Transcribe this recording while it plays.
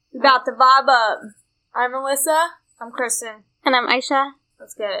About to vibe up. I'm Alyssa. I'm Kristen. And I'm Aisha.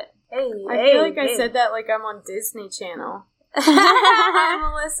 Let's get it. Hey, I feel like I said that like I'm on Disney Channel. I'm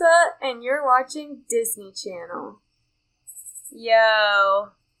Alyssa, and you're watching Disney Channel. Yo.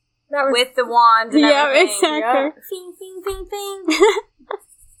 That was... With the wand and everything. Exactly. Yep. Fing, fing, fing, fing.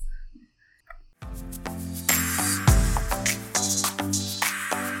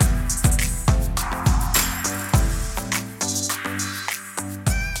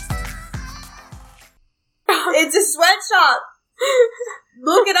 It's a sweatshop.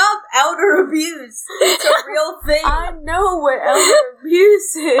 Look it up. Elder abuse. It's a real thing. I know what elder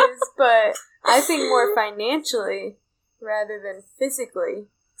abuse is, but I think more financially rather than physically.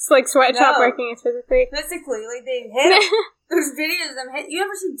 It's like sweatshop working is physically. Physically, like they hit him. There's videos of them hit. You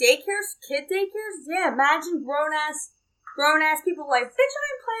ever see daycares? Kid daycares? Yeah, imagine grown ass people like, bitch, I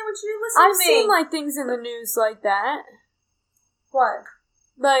ain't playing with you. Listen I've to me. seen like things in the news like that. What?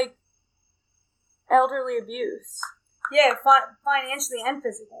 Like elderly abuse. Yeah, financially and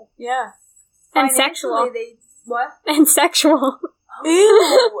physically. Yeah. And sexual. What? And sexual.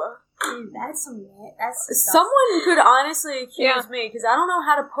 Ew. Dude, that's Someone could honestly accuse me, because I don't know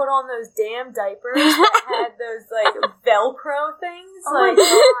how to put on those damn diapers that had those, like, Velcro things. Oh my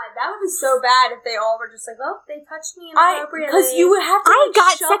god, that would be so bad if they all were just like, oh, they touched me inappropriately. Because you would have to, I like,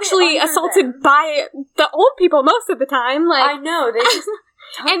 got shove sexually it under assaulted them. by the old people most of the time. Like, I know, they just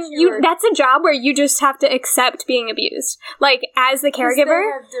touch and that's a job where you just have to accept being abused. Like, as the caregiver. They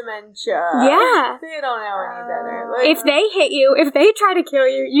have dementia. Yeah. They don't know any better. Like, If they hit you, if they try to kill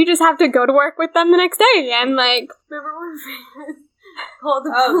you, you just have to go to work with them the next day again. Like, remember when Van called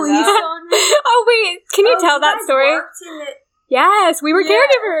the police on me? oh wait, can you tell that story? Yes, we were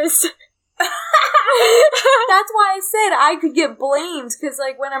caregivers. That's why I said I could get blamed, because,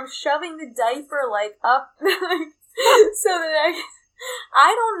 like, when I'm shoving the diaper, like, up, like, so that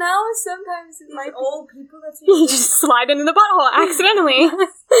I don't know, sometimes it might old people that's You just slide into the butthole accidentally.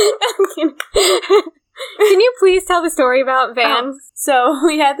 Can you please tell the story about Van? So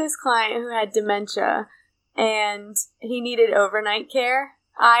we had this client who had dementia, and he needed overnight care.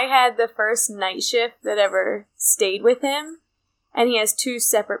 I had the first night shift that ever stayed with him, and he has 2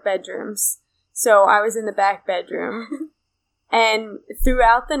 separate bedrooms. So I was in the back bedroom, and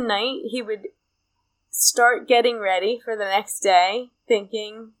throughout the night, he would start getting ready for the next day,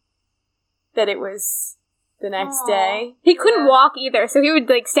 thinking that it was the next day. He couldn't walk either, so he would,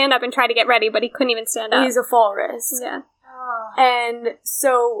 like, stand up and try to get ready, but he couldn't even stand up. He's a fall risk. Yeah. And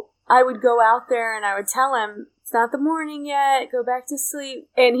so I would go out there and I would tell him, it's not the morning yet, go back to sleep.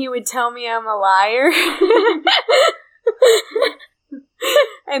 And he would tell me I'm a liar.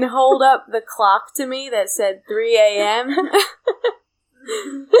 And hold up the clock to me that said 3 a.m.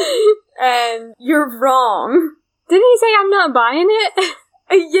 And you're wrong. Didn't he say I'm not buying it?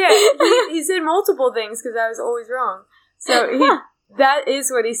 Yeah, he said multiple things because I was always wrong. So that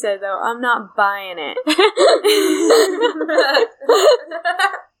is what he said, though. I'm not buying it.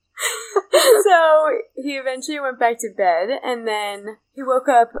 So he eventually went back to bed, and then he woke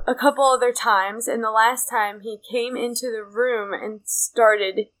up a couple other times, and the last time he came into the room and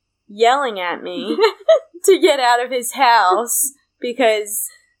started yelling at me to get out of his house because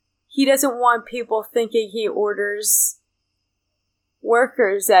he doesn't want people thinking he orders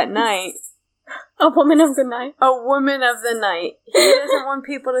workers at night. A woman of the night. A woman of the night. He doesn't want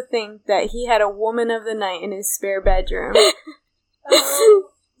people to think that he had a woman of the night in his spare bedroom.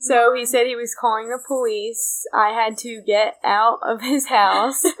 So he said he was calling the police. I had to get out of his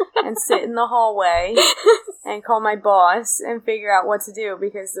house and sit in the hallway and call my boss and figure out what to do,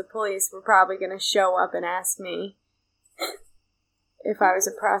 because the police were probably going to show up and ask me if I was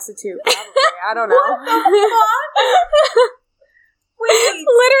a prostitute. Probably. I don't know. Wait.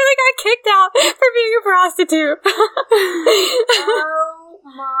 Literally got kicked out for being a prostitute. Oh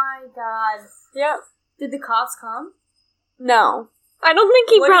my god. Yep. Did the cops come? No. I don't think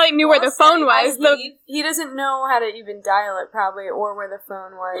he probably knew where the phone was. He doesn't know how to even dial it, probably, or where the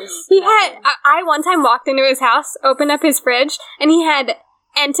phone was. I one time walked into his house, opened up his fridge, and he had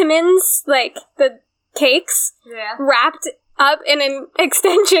Entenmann's, like, the cakes, wrapped up in an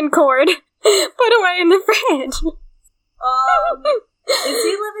extension cord, put away in the fridge. Is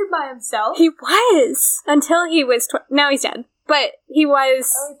he living by himself? He was. Until he was... now he's dead. But he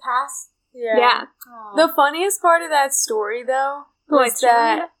was... Oh, he passed? Yeah. The funniest part of that story, though, was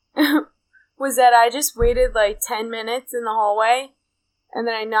that I just waited like 10 minutes in the hallway, and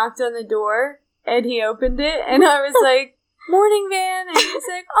then I knocked on the door, and he opened it, and I was like, "Morning, Van," and he's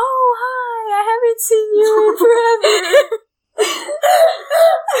like, "Oh, hi, I haven't seen you in forever."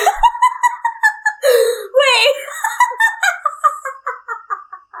 Wait.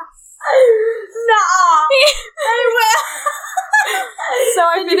 Nah. Anyway. So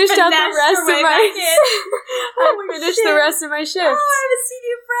I finished out the rest of my. Holy I finished shit. the rest of my shift. Oh, I haven't seen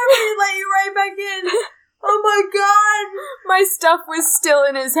you forever. He let you right back in. Oh my god. My stuff was still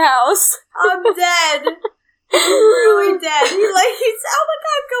in his house. I'm dead. I'm really dead. He's, oh my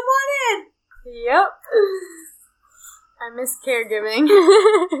god, come on in. Yep. I miss caregiving.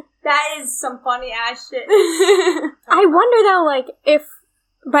 That is some funny ass shit. I wonder though, like, if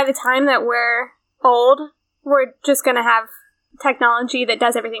by the time that we're old, we're just gonna have technology that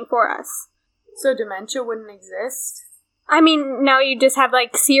does everything for us. So dementia wouldn't exist? I mean, now you just have,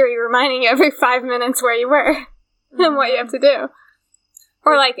 like, Siri reminding you every 5 minutes where you were and what you have to do.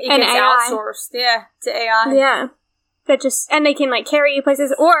 Or, like, it an gets AI. outsourced, yeah, to AI. Yeah. That just, and they can, like, carry you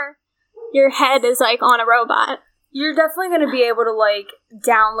places, or your head is, like, on a robot. You're definitely going to be able to, like,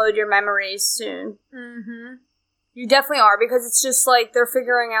 download your memories soon. Mm-hmm. You definitely are, because it's just, like, they're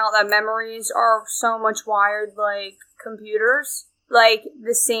figuring out that memories are so much wired like computers. Like,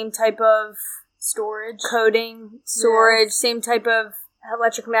 the same type of Storage. coding, storage, same type of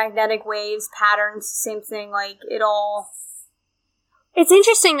electromagnetic waves, patterns, same thing, like, it all... It's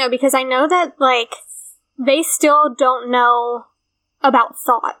interesting, though, because I know that, like, they still don't know about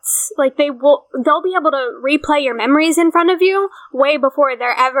thoughts. Like, they'll be able to replay your memories in front of you way before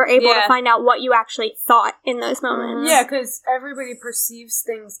they're ever able to find out what you actually thought in those moments. Yeah, because everybody perceives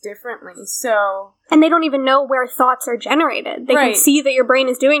things differently, so... And they don't even know where thoughts are generated. They can see that your brain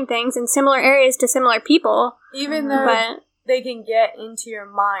is doing things in similar areas to similar people. Even though they can get into your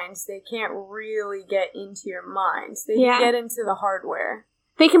minds, they can't really get into your minds. They can get into the hardware.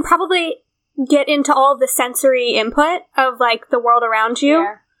 They can probably get into all the sensory input of, like, the world around you.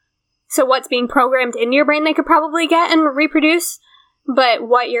 Yeah. So what's being programmed into your brain they could probably get and reproduce, but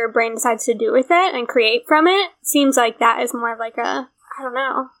what your brain decides to do with it and create from it seems like that is more of like a, I don't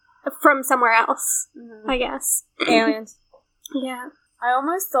know, from somewhere else, I guess. Aliens. Yeah. I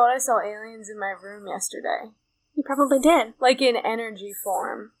almost thought I saw aliens in my room yesterday. You probably did. Like in energy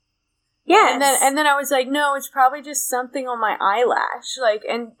form. Yes. And then I was like, no, it's probably just something on my eyelash. Like,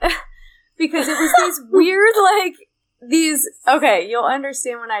 and... because it was these weird, like, okay, you'll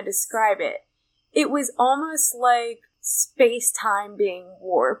understand when I describe it. It was almost like space-time being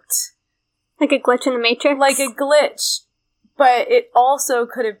warped. Like a glitch in the Matrix? Like a glitch. But it also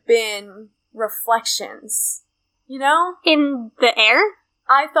could have been reflections. You know? In the air?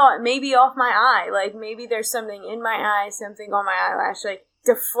 I thought maybe off my eye. Like, maybe there's something in my eye, something on my eyelash, like,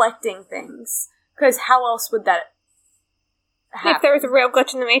 deflecting things. Because how else would that happen? If there was a real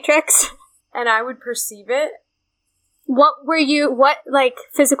glitch in the Matrix? And I would perceive it. What, like,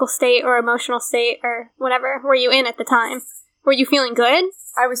 physical state or emotional state or whatever were you in at the time? Were you feeling good?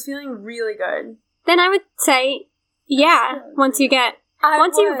 I was feeling really good. Then I would say, yeah, once you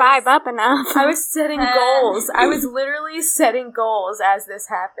vibe up enough. I was setting goals. I was literally setting goals as this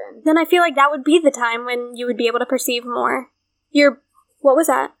happened. Then I feel like that would be the time when you would be able to perceive more. What was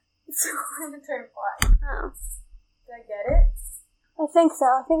that? It's a lantern fly. Oh. Did I get it? I think so.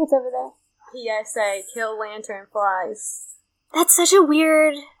 I think it's over there. PSA, kill lantern flies. That's such a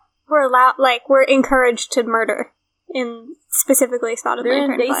weird... we're encouraged to murder in specifically spotted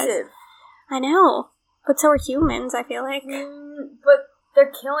lantern flies. They're invasive. I know. But so are humans, I feel like. But they're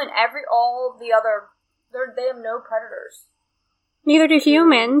killing all the other... They have no predators. Neither do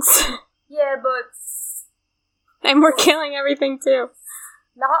humans. Yeah, but... And we're killing everything, too.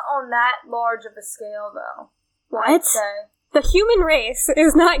 Not on that large of a scale, though. What? I'd say. The human race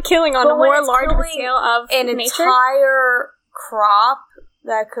is not killing on a more large scale of an nature. Entire crop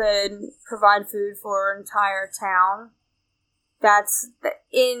that could provide food for an entire town.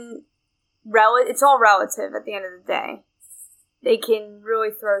 It's all relative at the end of the day. They can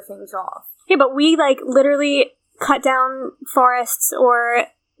really throw things off. Yeah, but we, like, literally cut down forests or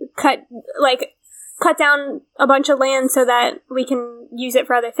cut down a bunch of land so that we can use it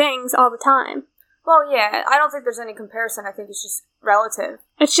for other things all the time. Well, yeah, I don't think there's any comparison. I think it's just relative.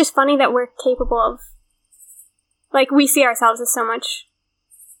 It's just funny that we're capable of... Like, we see ourselves as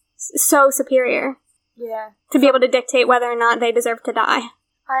so superior. Yeah. To be able to dictate whether or not they deserve to die.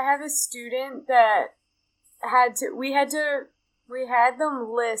 I have a student that we had them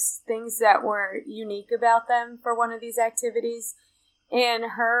list things that were unique about them for one of these activities,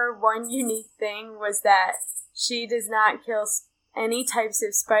 and her one unique thing was that she does not kill any types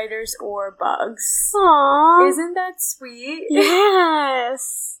of spiders or bugs. Aww. Isn't that sweet?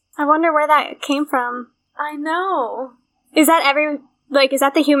 Yes. I wonder where that came from. I know. Is that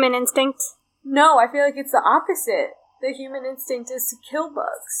the human instinct? No, I feel like it's the opposite. The human instinct is to kill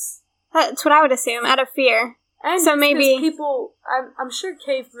bugs. That's what I would assume, out of fear. And so maybe people, I'm sure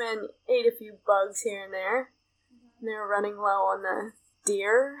cavemen ate a few bugs here and there. And they were running low on the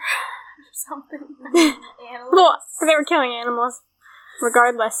deer or something. Well, they were killing animals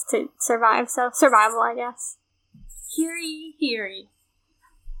regardless to survive, so survival, I guess. Heary.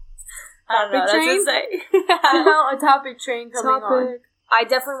 I don't know, that's train? a topic train coming on. I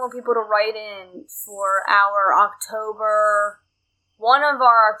definitely want people to write in for one of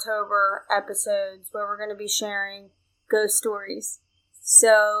our October episodes where we're going to be sharing ghost stories.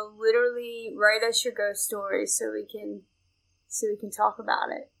 So literally write us your ghost stories so we can talk about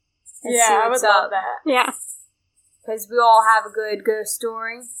it. Yeah, I would love that. Yeah. Because we all have a good ghost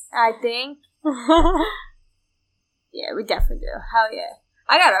story, I think. Yeah, we definitely do. Hell yeah.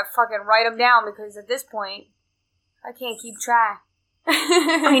 I gotta fucking write them down because at this point, I can't keep track.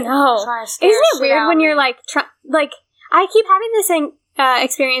 I know. Isn't it weird when you're like I keep having this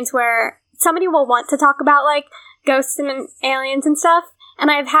experience where somebody will want to talk about like ghosts and aliens and stuff, and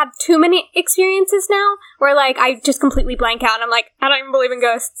I've had too many experiences now where like I just completely blank out and I'm like, I don't even believe in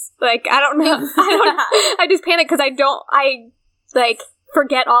ghosts. Like I don't know. I just panic because I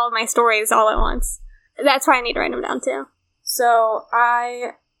forget all of my stories all at once. That's why I need to write them down too. So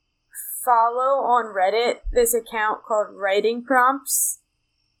I follow on Reddit this account called Writing Prompts,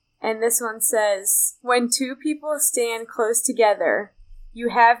 and this one says, when two people stand close together, you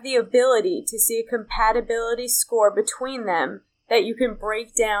have the ability to see a compatibility score between them that you can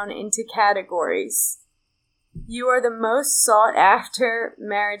break down into categories. You are the most sought after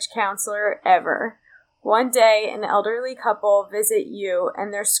marriage counselor ever. One day, an elderly couple visit you,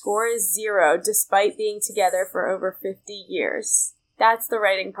 and their score is 0 despite being together for over 50 years. That's the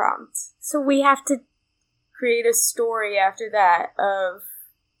writing prompt. So we have to create a story after that of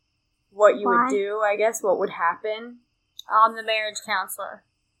what you would do, I guess, what would happen. I'm the marriage counselor.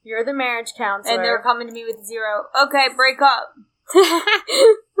 You're the marriage counselor. And they're coming to me with 0. Okay, break up.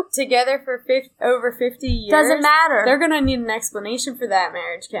 Together for over 50 years. Doesn't matter. They're going to need an explanation for that,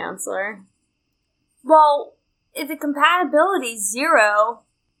 marriage counselor. Well, if the compatibility is 0,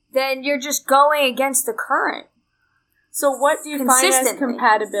 then you're just going against the current. So what do you find as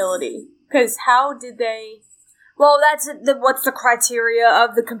compatibility? Because how did they... Well, what's the criteria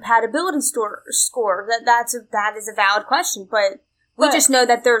of the compatibility score? That is a valid question, but we just know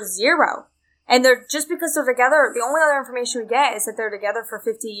that they're 0. And they're just because they're together, the only other information we get is that they're together for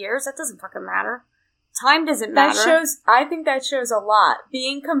 50 years. That doesn't fucking matter. Time doesn't matter. I think that shows a lot.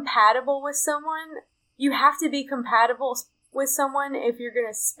 Being compatible with someone, you have to be compatible with someone if you're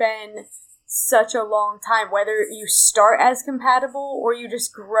going to spend such a long time, whether you start as compatible or you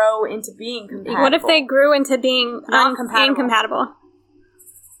just grow into being compatible. What if they grew into being incompatible?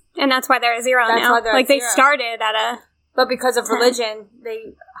 And that's why they're 0 now. Like they started at a... But because of religion,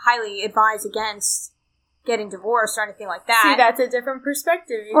 they highly advise against getting divorced or anything like that. See, that's a different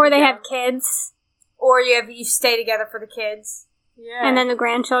perspective. Or they have kids. Or you stay together for the kids. Yeah. And then the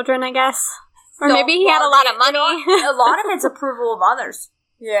grandchildren, I guess. Or maybe he had a lot of money. A lot of it's approval of others.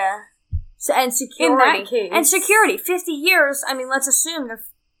 Yeah. So, and security. In that case. And security. 50 years, I mean, let's assume they're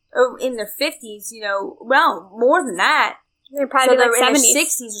in their 50s, well, more than that. They're probably so like they're 70s. In their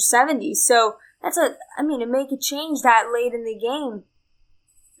 60s or 70s. So to make a change that late in the game.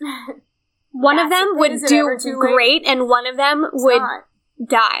 One of them would do great, and one of them would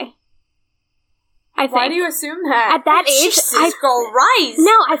die. I think. Why do you assume that? At that age, I go rise.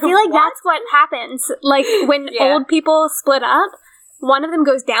 No, I feel like that's what happens. Like when old people split up, one of them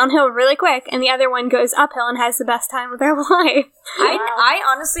goes downhill really quick, and the other one goes uphill and has the best time of their life. I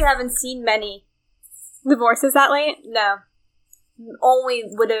honestly haven't seen many divorces that late. No, only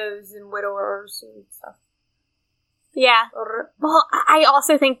widows and widowers and stuff. Yeah. Well, I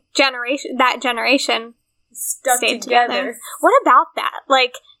also think that generation stayed together. What about that?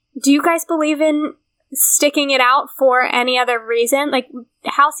 Like, do you guys believe in sticking it out for any other reason? Like,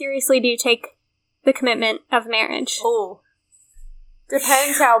 how seriously do you take the commitment of marriage? Oh.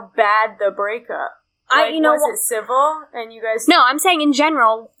 Depends how bad the breakup. Like, was it civil? And you guys... No, I'm saying in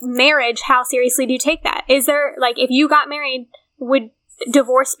general, marriage, how seriously do you take that? Is there, like, if you got married, would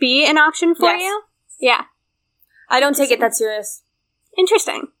divorce be an option for you? Yeah. I don't take it that serious.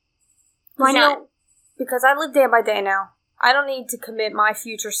 Interesting. Why not? Because I live day by day now. I don't need to commit my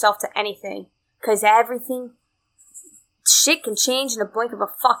future self to anything. Because shit can change in the blink of a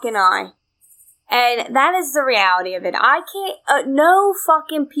fucking eye. And that is the reality of it. I can't, no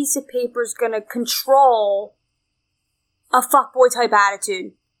fucking piece of paper is gonna control a fuckboy type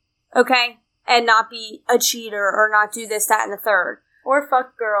attitude. Okay? And not be a cheater or not do this, that, and the third. Or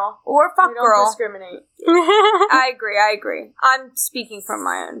fuck girl. Or fuck girl. Don't discriminate. I agree. I'm speaking from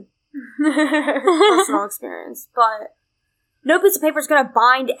my own personal experience. But no piece of paper is going to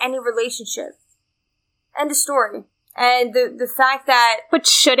bind any relationship. End of story. And the fact that... But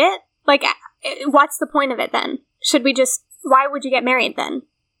should it? Like, what's the point of it then? Should we just... Why would you get married then?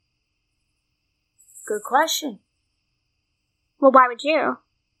 Good question. Well, why would you?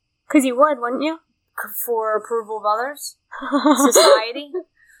 Because you would, wouldn't you? For approval of others. Society.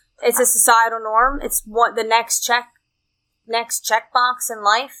 It's a societal norm. It's what the next checkbox in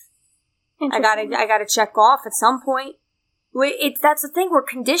life. I gotta check off at some point. That's the thing. We're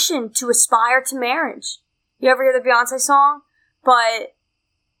conditioned to aspire to marriage. You ever hear the Beyonce song? But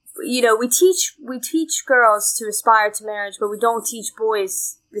you know, we teach girls to aspire to marriage, but we don't teach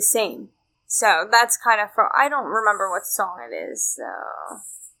boys the same. So that's kind of I don't remember what song it is. So,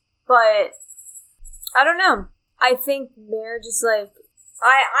 but I don't know. I think marriage is like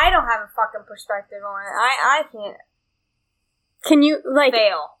I don't have a fucking perspective on it. I can't. Can you like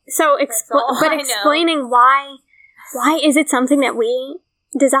fail? So explaining why is it something that we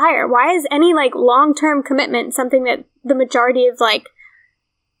desire? Why is any like long-term commitment something that the majority of like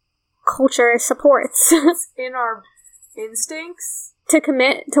culture supports? It's in our instincts to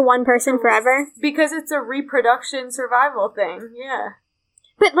commit to one person forever, because it's a reproduction survival thing. Yeah,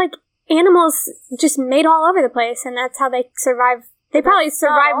 but like animals just mate all over the place, and that's how they survive. They probably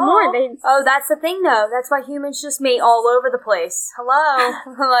survive more. Oh, that's the thing, though. That's why humans just mate all over the place. Hello.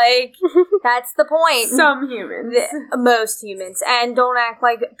 Like, that's the point. Some humans. Most humans. And don't act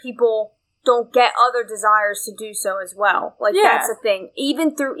like people don't get other desires to do so as well. Like, that's the thing.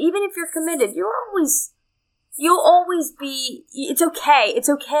 Even if you're committed, you'll always be, it's okay. It's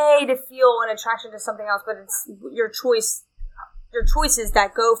okay to feel an attraction to something else, but it's your choices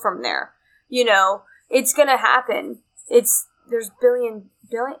that go from there. You know, it's gonna happen. There's billions?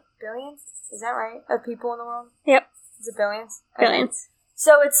 Is that right? Of people in the world? Yep. Is it billions? Billions. Okay.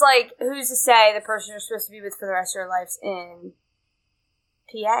 So it's like, who's to say the person you're supposed to be with for the rest of your life's in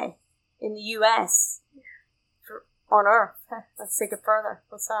PA? In the U.S.? On Earth? Let's take it further.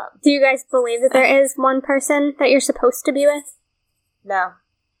 What's up? Do you guys believe that there is one person that you're supposed to be with? No.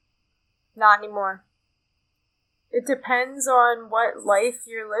 Not anymore. It depends on what life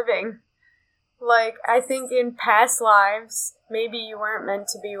you're living. Like, I think in past lives, maybe you weren't meant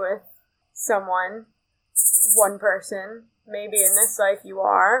to be with someone, one person. Maybe in this life you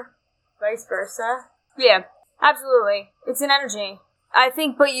are, vice versa. Yeah, absolutely. It's an energy. I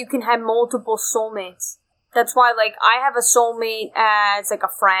think, but you can have multiple soulmates. That's why, like, I have a soulmate as, like, a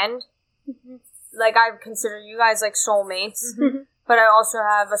friend. Mm-hmm. Like, I consider you guys, like, soulmates. Mm-hmm. But I also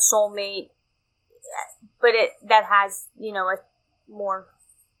have a soulmate, but that has, you know, a more...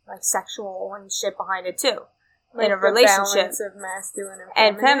 like sexual and shit behind it too, like in a relationship of masculine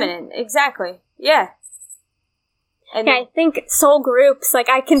and feminine. Exactly. Yeah. And I think soul groups. Like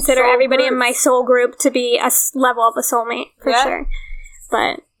I consider everybody in my soul group to be a level of a soulmate for sure.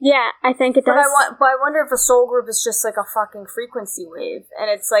 But yeah, I think it does. But I wonder if a soul group is just like a fucking frequency wave, and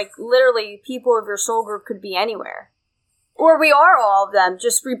it's like literally people of your soul group could be anywhere. Or we are all of them,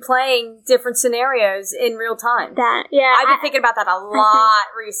 just replaying different scenarios in real time. I've been thinking about that a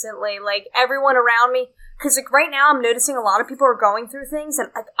lot recently. Like, everyone around me, because like right now I'm noticing a lot of people are going through things and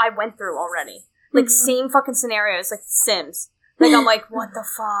I went through already. Like, same fucking scenarios, like The Sims. Like, I'm like, what the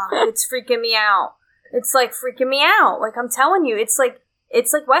fuck? It's freaking me out. It's like freaking me out. Like, I'm telling you, it's like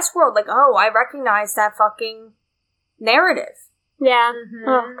Westworld. Like, oh, I recognize that fucking narrative. Yeah. Mm-hmm.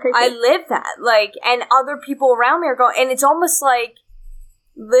 Oh, creepy. I live that. Like, and other people around me are going, and it's almost like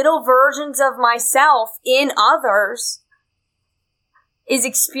little versions of myself in others is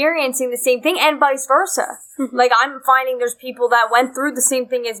experiencing the same thing, and vice versa. Like, I'm finding there's people that went through the same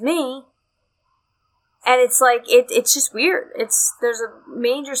thing as me, and it's like, it's just weird. There's a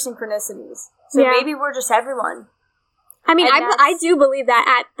major synchronicities. So maybe we're just everyone. I mean, I do believe that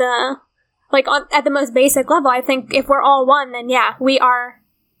at the... Like, at the most basic level, I think if we're all one, then yeah, we are,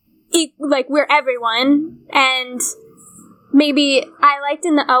 we're everyone. And maybe, I liked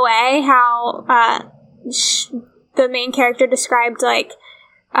in the OA how, the main character described, like,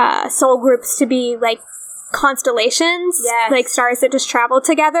 soul groups to be, like, constellations. Yes. Like, stars that just travel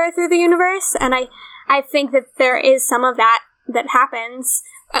together through the universe. And I think that there is some of that happens.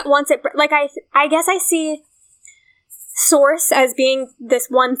 Once I guess I see Source as being this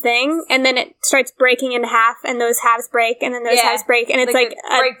one thing, and then it starts breaking into half, and those halves break, and then those halves break, and it's like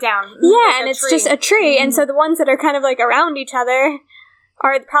a breakdown. Yeah, like and it's just a tree, and so the ones that are kind of like around each other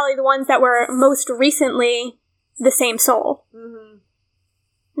are probably the ones that were most recently the same soul. Mm-hmm.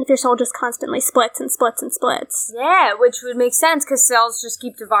 if your soul just constantly splits and splits and splits. Yeah, which would make sense because cells just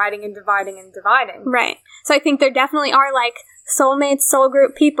keep dividing and dividing and dividing. Right. So I think there definitely are, like, soulmates, soul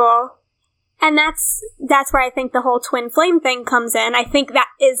group people. And that's where I think the whole twin flame thing comes in. I think that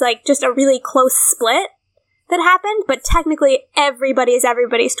is, like, just a really close split that happened, but technically everybody is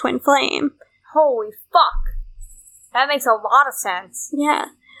everybody's twin flame. Holy fuck. That makes a lot of sense. Yeah.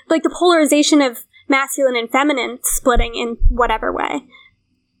 Like, the polarization of masculine and feminine splitting in whatever way.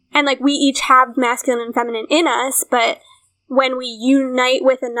 And, like, we each have masculine and feminine in us, but when we unite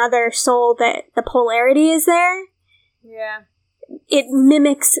with another soul that the polarity is there, yeah, it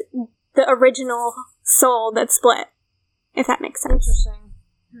mimics the original soul that split, if that makes sense. Interesting.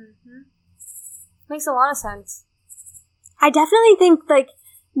 Mm-hmm. Makes a lot of sense. I definitely think, like,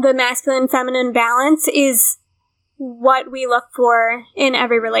 the masculine-feminine balance is what we look for in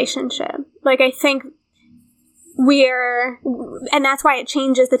every relationship. Like, I think and that's why it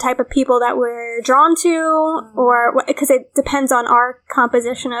changes the type of people that we're drawn to, or, because it depends on our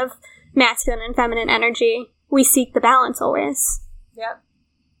composition of masculine and feminine energy. We seek the balance always. Yep.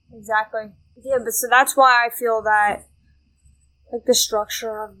 Exactly. Yeah, but so that's why I feel that, like, the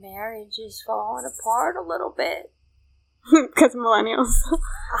structure of marriage is falling apart a little bit. Because millennials.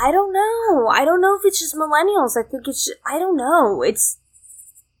 I don't know. I don't know if it's just millennials. I think it's just, I don't know. It's...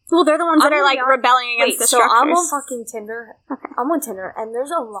 Well, they're the ones that are, like, rebelling against the structures. So I'm on fucking Tinder. Okay. I'm on Tinder, and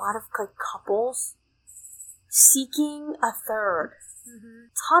there's a lot of, like, couples seeking a third. Mm-hmm.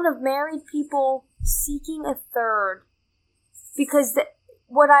 Ton of married people seeking a third. Because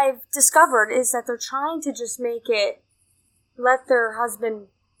what I've discovered is that they're trying to just let their husband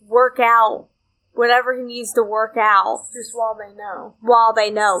work out whatever he needs to work out. Just while they know. While they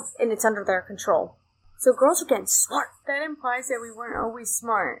know, and it's under their control. So girls are getting smart. That implies that we weren't always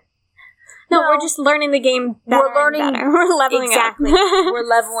smart. No, we're just learning the game better. We're learning. And better. We're leveling up. We're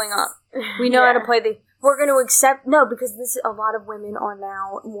leveling up. We know how to play we're going to accept, because a lot of women are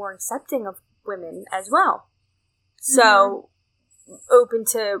now more accepting of women as well. So,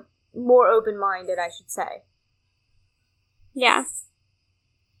 more open-minded, I should say. Yeah.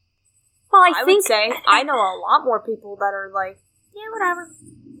 Well, I think... would say, I know a lot more people that are like, yeah, whatever.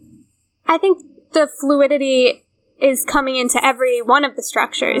 I think the fluidity is coming into every one of the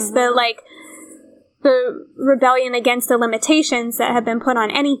structures. Mm-hmm. The rebellion against the limitations that have been put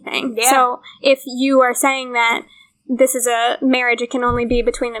on anything. Yeah. So if you are saying that this is a marriage, it can only be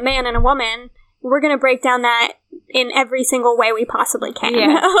between a man and a woman, we're going to break down that in every single way we possibly can.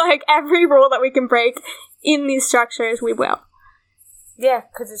 Yeah. Like, every rule that we can break in these structures, we will. Yeah,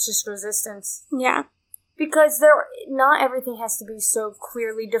 because it's just resistance. Yeah. Because not everything has to be so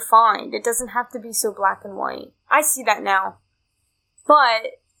clearly defined. It doesn't have to be so black and white. I see that now.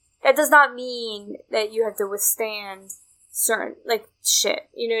 But that does not mean that you have to withstand certain, like, shit.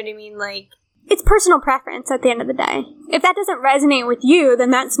 You know what I mean? Like, it's personal preference at the end of the day. If that doesn't resonate with you,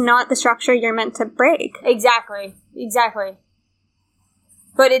 then that's not the structure you're meant to break. Exactly.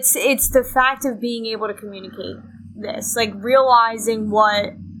 But it's the fact of being able to communicate this. Like, realizing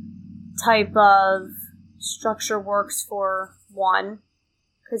what type of structure works for one.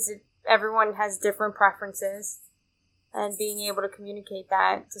 Because everyone has different preferences. And being able to communicate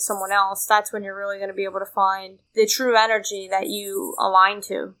that to someone else, that's when you're really going to be able to find the true energy that you align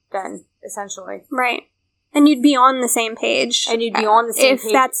to, then, essentially. Right. And you'd be on the same page. If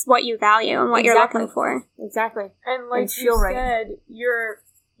that's what you value and what you're looking for. Exactly. And like you said, you're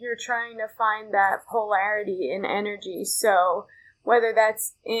trying to find that polarity in energy. So, whether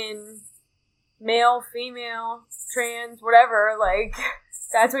that's in male, female, trans, whatever, like,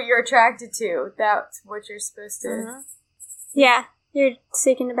 that's what you're attracted to. That's what you're supposed to... Mm-hmm. Yeah, you're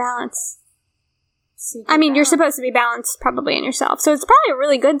seeking the balance. You're supposed to be balanced probably in yourself. So it's probably a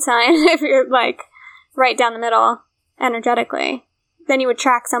really good sign if you're, like, right down the middle energetically. Then you would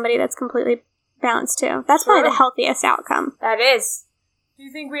attract somebody that's completely balanced, too. That's probably the healthiest outcome. That is. Do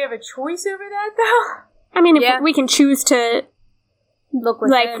you think we have a choice over that, though? I mean, if we can choose to, look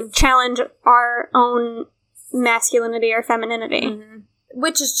within. Challenge our own masculinity or femininity. Mm-hmm.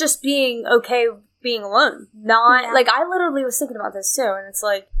 Which is just being okay being alone. Like, I literally was thinking about this too, and it's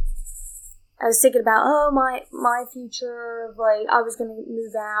like, I was thinking about, my future of, like, I was gonna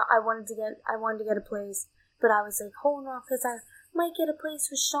move out, I wanted to get a place, but I was like, hold on, because I might get a place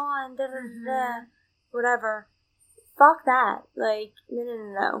with Sean, whatever. Fuck that. Like,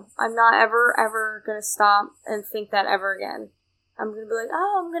 no. I'm not ever gonna stop and think that ever again. I'm gonna be like,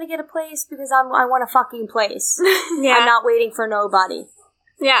 I'm gonna get a place because I want a fucking place. Yeah. I'm not waiting for nobody.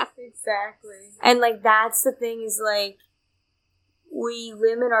 Yeah. Exactly. And, like, that's the thing is, like, we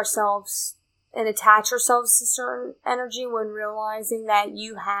limit ourselves and attach ourselves to certain energy when realizing that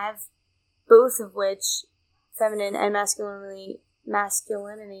you have both of which, feminine and masculinity,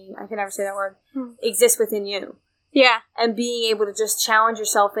 I can never say that word, exists within you. Yeah. And being able to just challenge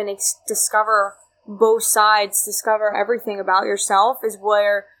yourself and discover both sides, discover everything about yourself is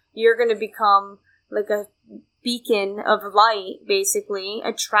where you're going to become like a beacon of light, basically,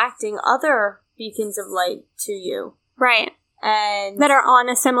 attracting other beacons of light to you. Right. And that are on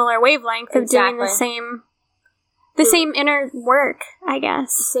a similar wavelength of doing the same inner work, I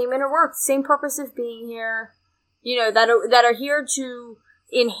guess. Same inner work, same purpose of being here, that are here to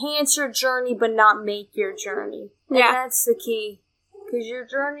enhance your journey but not make your journey. And that's the key. Because your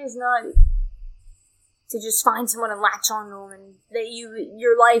journey is not to just find someone and latch on to them and that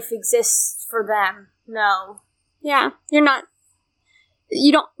your life exists for them. No. Yeah.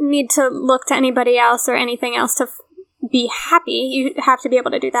 You don't need to look to anybody else or anything else to be happy. You have to be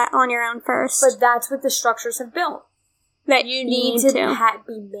able to do that on your own first. But that's what the structures have built. That you need to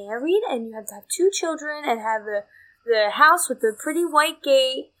be married, and you have to have 2 children, and have the house with the pretty white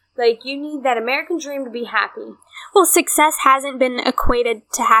gate. Like, you need that American dream to be happy. Well, success hasn't been equated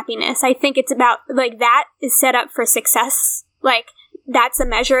to happiness. I think it's about, like, that is set up for success. Like, that's a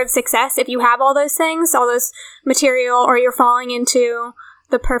measure of success. If you have all those things, all those material, or you're falling into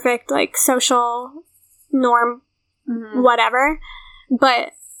the perfect, like, social norm, whatever.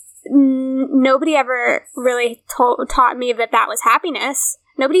 But nobody ever really taught me that was happiness.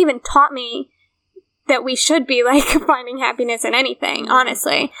 Nobody even taught me that we should be, like, finding happiness in anything,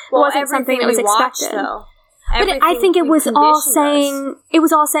 honestly. Well, it wasn't something that was expected. Though. But I think it was all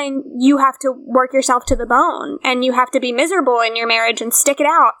saying you have to work yourself to the bone, and you have to be miserable in your marriage and stick it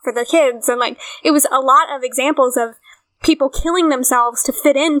out for the kids. And, like, it was a lot of examples of people killing themselves to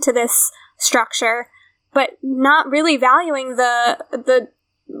fit into this structure, but not really valuing the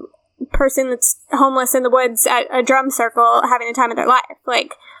person that's homeless in the woods at a drum circle having the time of their life.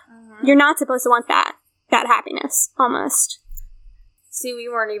 Like, you're not supposed to want that happiness, almost. See, we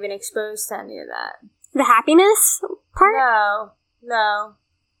weren't even exposed to any of that. The happiness part? No.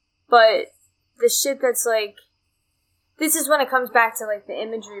 But the shit that's, like, this is when it comes back to, like, the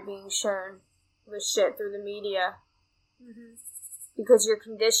imagery being shown with shit through the media. Because you're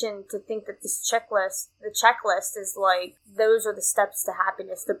conditioned to think that the checklist is, like, those are the steps to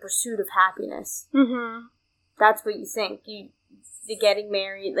happiness, the pursuit of happiness. That's what you think. The getting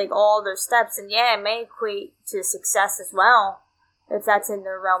married, like, all those steps. And yeah, it may equate to success as well, if that's in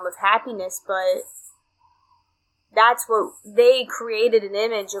the realm of happiness, but that's what they created, an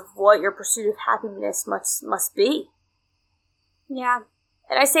image of what your pursuit of happiness must be. Yeah.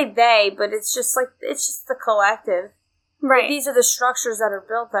 And I say they, but it's just the collective. Right. But these are the structures that are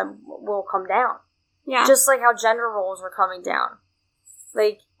built that will come down. Yeah. Just like how gender roles are coming down.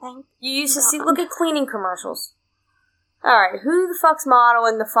 Like, you used to see, look at cleaning commercials. Alright, who the fuck's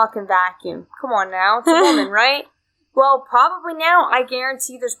modeling the fucking vacuum? Come on now, it's a woman, right? Well, probably now, I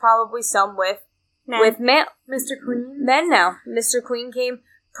guarantee there's probably some with men. Mr. Clean? Men now. Mr. Clean came,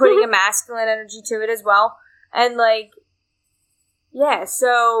 putting a masculine energy to it as well. And, like, yeah,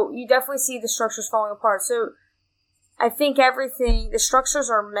 so you definitely see the structures falling apart. So, I think the structures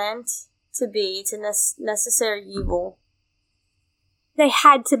are meant to be, it's a necessary evil. They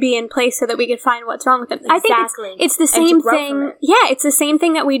had to be in place so that we could find what's wrong with them. Exactly. I think it's the same thing. Yeah, it's the same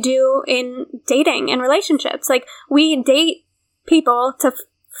thing that we do in dating and relationships. Like, we date people to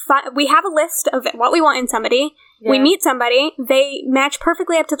we have a list of what we want in somebody. Yeah. We meet somebody, they match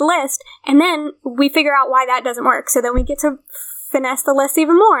perfectly up to the list, and then we figure out why that doesn't work. So then we get to finesse the list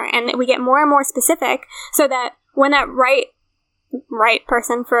even more, and we get more and more specific so that when that right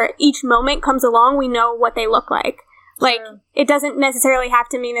person for each moment comes along, we know what they look like. Like, it doesn't necessarily have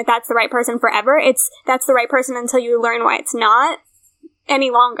to mean that that's the right person forever. That's the right person until you learn why it's not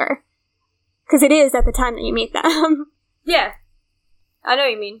any longer. Because it is at the time that you meet them. Yeah. I know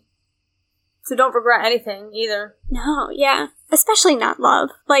what you mean. So don't regret anything, either. No, yeah. Especially not love.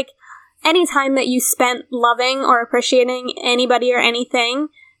 Like, any time that you spent loving or appreciating anybody or anything,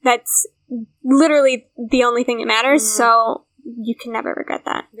 that's literally the only thing that matters, so you can never regret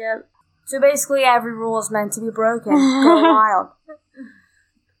that. Yep. So basically, every rule is meant to be broken. Go wild.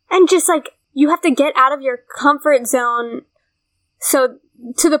 And just, like, you have to get out of your comfort zone so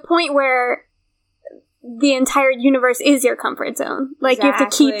to the point where the entire universe is your comfort zone. Like, exactly. You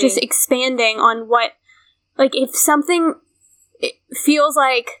have to keep just expanding on what, like, if something feels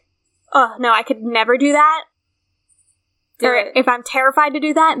like, oh, no, I could never do that, if I'm terrified to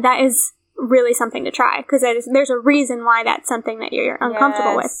do that, that is really something to try, because there's a reason why that's something that you're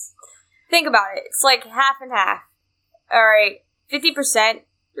uncomfortable with. Think about it. It's like half and half. Alright, 50%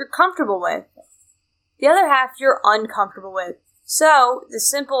 you're comfortable with. The other half you're uncomfortable with. So, the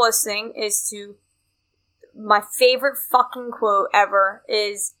simplest thing is my favorite fucking quote ever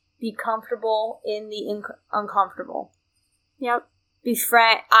is, be comfortable in the uncomfortable. Yep.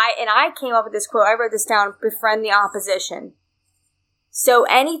 I came up with this quote, I wrote this down, befriend the opposition. So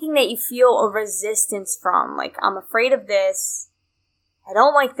anything that you feel a resistance from, like, I'm afraid of this, I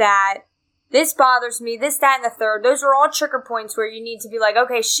don't like that, this bothers me, this, that, and the third, those are all trigger points where you need to be like,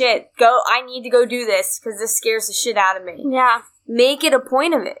 okay, shit, I need to go do this, because this scares the shit out of me. Yeah. Make it a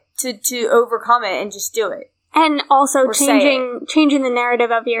point of it, to overcome it, and just do it. And also changing the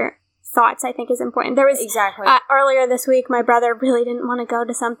narrative of your thoughts, I think, is important. There was exactly earlier this week, my brother really didn't want to go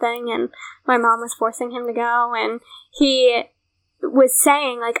to something, and my mom was forcing him to go, and he was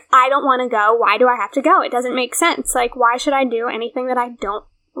saying, like, I don't want to go. Why do I have to go? It doesn't make sense. Like, why should I do anything that I don't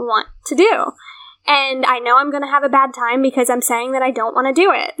want to do? And I know I'm going to have a bad time because I'm saying that I don't want to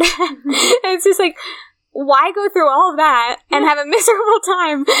do it. It's just like, why go through all of that and have a miserable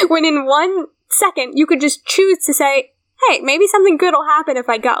time when in 1 second you could just choose to say, hey, maybe something good will happen if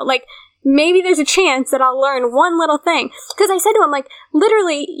I go. Like, maybe there's a chance that I'll learn one little thing. Because I said to him, like,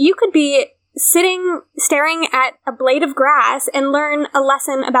 literally, you could be staring at a blade of grass and learn a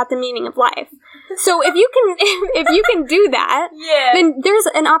lesson about the meaning of life. So if you can do that, then there's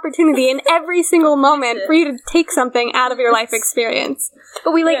an opportunity in every single moment for you to take something out of your life experience.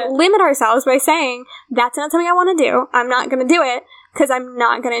 But we limit ourselves by saying, that's not something I want to do. I'm not going to do it because I'm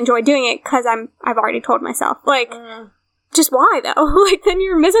not going to enjoy doing it because I've already told myself. Like, just why though? Like, then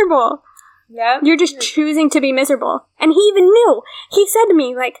you're miserable. Yeah. You're just choosing to be miserable. And he even knew. He said to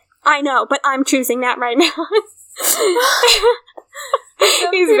me, like, I know, but I'm choosing that right now.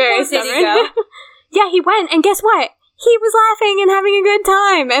 He's very stubborn. Yeah, he went, and guess what? He was laughing and having a good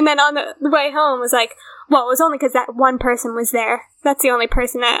time. And then on the way home was like, well, it was only because that one person was there. That's the only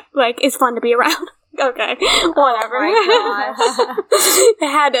person that, like, is fun to be around. Okay, whatever. Oh my gosh.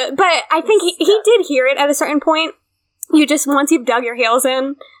 It had to, but I think he did hear it at a certain point. You just, once you've dug your heels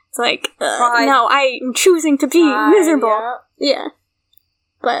in, it's like, no, I'm choosing to be miserable. Yeah.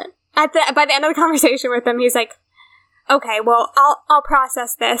 But by the end of the conversation with him, he's like, okay, well, I'll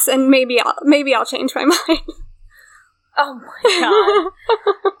process this, and maybe I'll change my mind. Oh my god.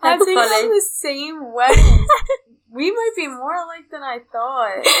 I think I'm the same way. We might be more alike than I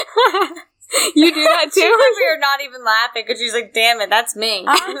thought. You do that too? We are not even laughing because she's like, damn it, that's me.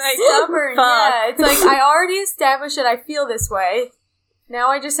 I'm like, stubborn, yeah. It's like, I already established that I feel this way. Now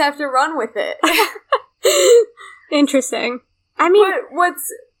I just have to run with it. Interesting. I mean,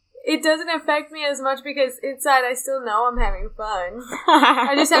 it doesn't affect me as much because inside I still know I'm having fun.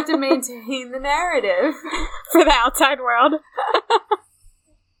 I just have to maintain the narrative. For the outside world.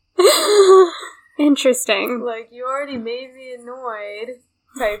 Interesting. Like, you already made me annoyed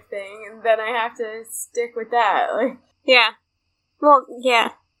type thing, and then I have to stick with that. Like, yeah. Well,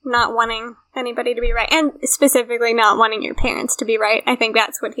 yeah. Not wanting anybody to be right. And specifically not wanting your parents to be right. I think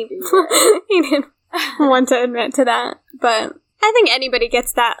that's what he didn't want to admit to that. But I think anybody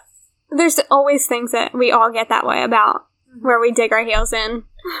gets that. There's always things that we all get that way about, where we dig our heels in.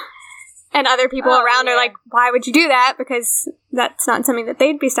 And other people around are like, why would you do that? Because that's not something that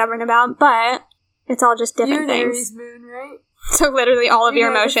they'd be stubborn about, but it's all just different things. You're an Aries moon, right? So literally all of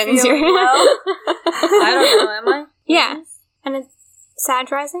your emotions. I don't know, am I? Yeah. And it's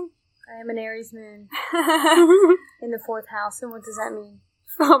Sag rising? I am an Aries moon. In the 4th house, and what does that mean?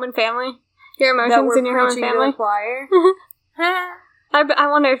 Home and family. Your emotions in your home and family. Choir. I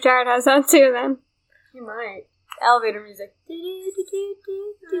wonder if Jared has that too then. He might. Elevator music.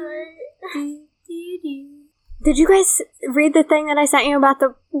 Did you guys read the thing that I sent you about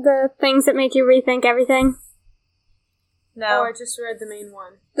the things that make you rethink everything? No. Oh, I just read the main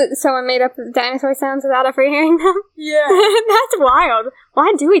one. Someone made up dinosaur sounds without ever hearing them? Yeah. That's wild.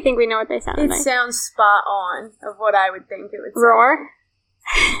 Why do we think we know what they sound like? It sounds spot on of what I would think it would sound. Roar?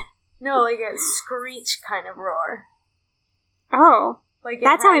 No, like a screech kind of roar. Oh. Like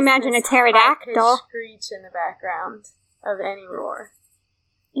that's how I imagine a pterodactyl. Screech in the background of any roar.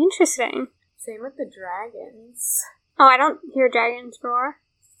 Interesting. Same with the dragons. Oh, I don't hear dragons roar.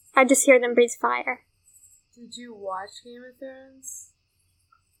 I just hear them breathe fire. Did you watch Game of Thrones?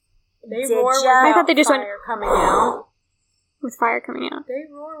 They Did roar ya? without I thought they just fire went coming out. With fire coming out. They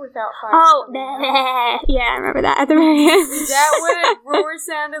roar without fire coming out. Yeah, I remember that at the very end. Is that what a roar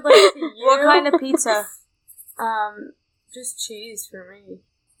sounded like to you? What kind of pizza? Just cheese for me.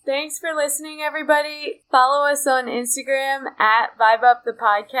 Thanks for listening, everybody. Follow us on Instagram at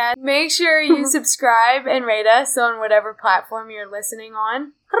VibeUpThePodcast. Make sure you subscribe and rate us on whatever platform you're listening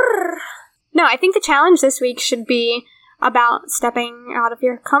on. No, I think the challenge this week should be about stepping out of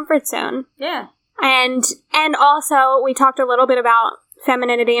your comfort zone. Yeah. And also, we talked a little bit about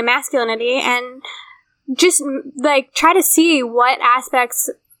femininity and masculinity, and just, like, try to see what aspects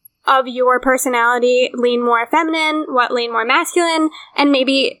of your personality lean more feminine, what lean more masculine, and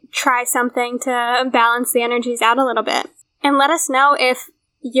maybe try something to balance the energies out a little bit. And let us know if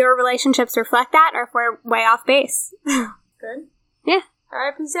your relationships reflect that or if we're way off base. Good. Yeah. All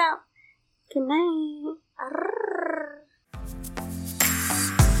right, peace out. Good night.